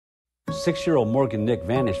6-year-old Morgan Nick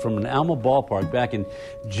vanished from an Alma ballpark back in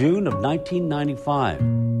June of 1995.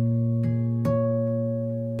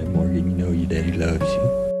 Morgan, you know your daddy loves you.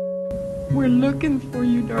 We're looking for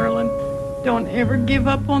you, darling. Don't ever give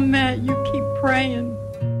up on that. You keep praying.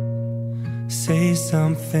 Say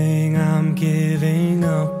something, I'm giving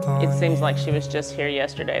up on It seems like she was just here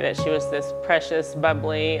yesterday, that she was this precious,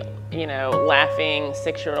 bubbly, laughing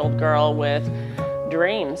 6-year-old girl with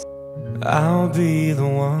dreams. I'll be the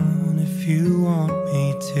one if you want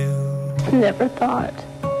me to. I never thought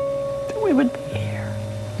that we would be here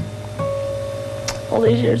all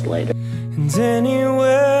these years later. And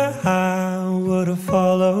anywhere I would have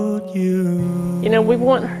followed you. We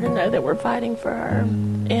want her to know that we're fighting for her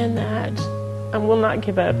and that I will not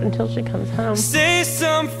give up until she comes home. Say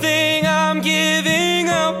something, I'm giving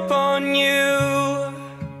up on you.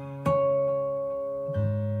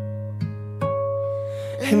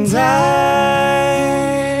 And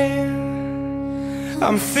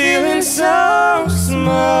I'm feeling so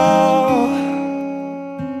small.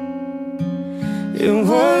 It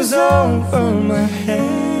was over my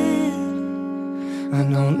head. I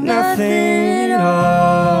know nothing at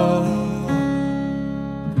all.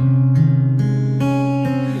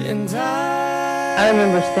 I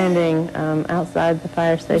remember standing outside the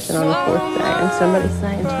fire station on the 4th day and somebody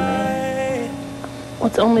saying to me, well,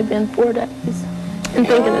 it's only been 4 days, and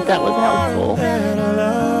thinking that was helpful.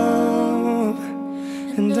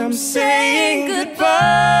 And I'm saying goodbye.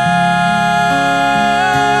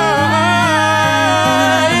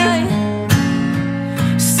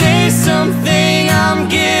 Say something, I'm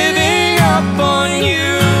giving up on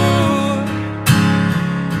you.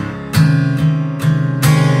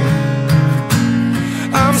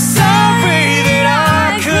 I'm sorry that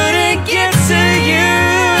I couldn't get to you.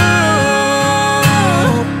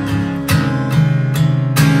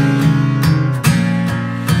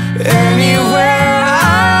 Anywhere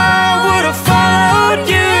I would have followed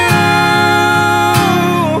you.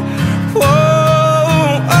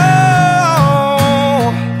 Whoa,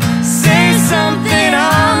 oh. Say something,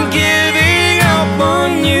 I'm giving up on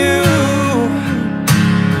you.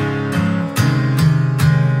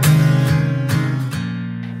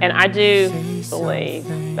 And I do believe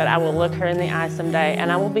that I will look her in the eye someday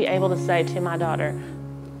and I will be able to say to my daughter,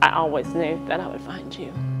 I always knew that I would find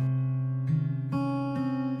you.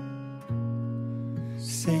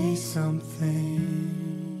 Say something.